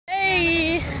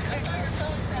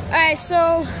Alright,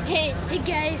 so hey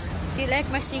guys, do you like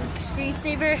my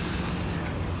screensaver?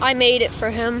 I made it for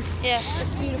him. Yeah,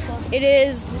 it's beautiful. It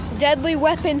is deadly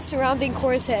weapons surrounding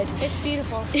Cora's head. It's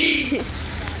beautiful.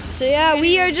 So yeah,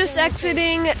 we are just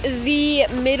exiting the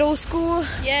middle school.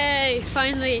 Yay,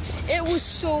 finally. It was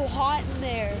so hot in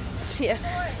there. Yeah.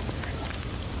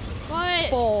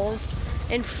 What? Balls.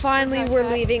 And finally we're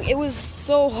leaving. It was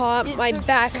so hot, my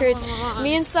back hurts.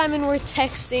 Me and Simon were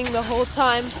texting the whole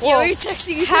time. Yeah, we were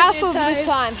texting half of the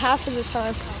time. Half of the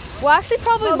time. Well, actually,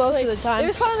 probably most of the time. It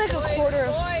was probably like a quarter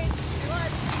of.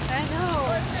 I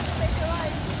know.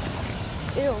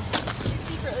 Ew. He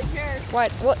secretly cares.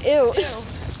 What? Well, ew.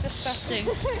 It's disgusting.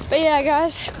 But yeah,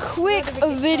 guys, quick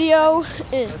video.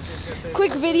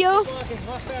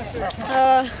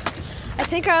 I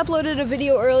think I uploaded a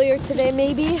video earlier today,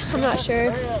 maybe. I'm not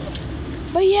sure.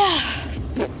 But yeah.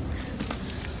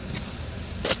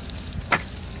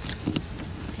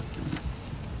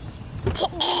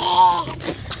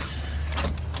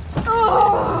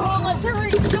 Oh, let's hurry.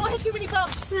 Don't hit too many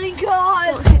bumps. Thank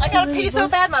God. I gotta pee so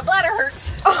bad my bladder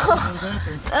hurts.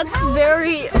 That's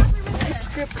very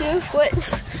descriptive. What?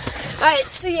 Alright,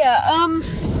 so yeah,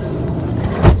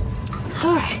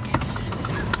 alright.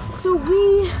 So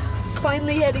we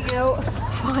finally heading out.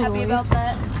 Finally. Happy about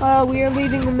that. We are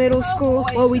leaving the middle school.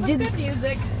 Boy, well, we did did. Good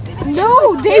music.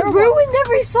 No, they ruined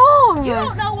every song. You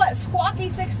don't know what squawky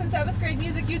 6th and 7th grade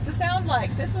music used to sound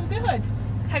like. This was good.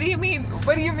 How do you mean?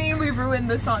 What do you mean we ruined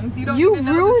the songs? You don't You even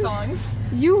know ruined- the songs.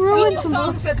 You ruined The some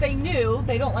songs that they knew.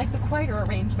 They don't like the choir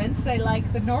arrangements. They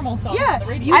like the normal songs Yeah, on the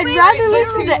radio. I'd rather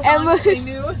listen to Two songs Emma's. they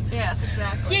knew. Yes,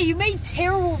 exactly. Yeah, you made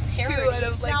terrible Two out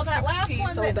of like Now that last 16.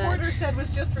 one So that bad. Porter said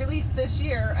was just released this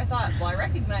year, I thought, well, I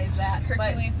recognize that.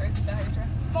 Hercules versus the Hydra.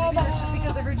 Maybe that's just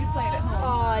because I heard you play it at home.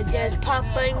 Oh, there's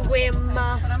Papa and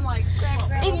Grandma. But I'm like,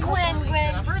 And Gwen.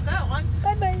 I've heard that one.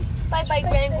 Bye-bye. Bye-bye,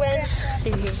 Gwen.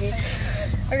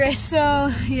 Okay,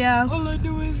 so, yeah. All I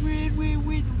do is win.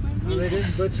 Well, they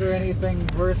didn't butcher anything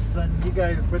worse than you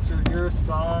guys butchered your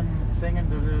song singing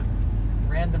to the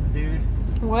random dude.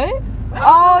 What?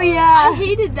 Oh, yeah. I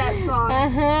hated that song.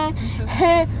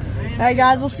 Alright,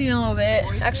 guys, we'll see you in a little bit.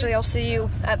 Actually, I'll see you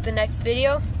at the next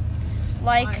video.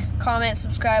 Like, comment,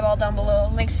 subscribe, all down below.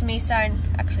 Links to me, sign.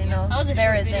 Actually, no,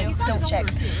 there isn't. Don't check.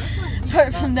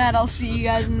 Apart from that, I'll see you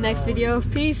guys in the next video.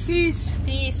 Peace. Peace.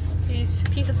 Peace. Peace.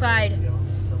 Peace-ified.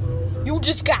 You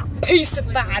just got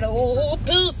peace-ified. Oh,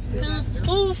 peace. Peace.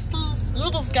 Peace. You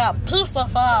just got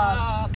peace-ified.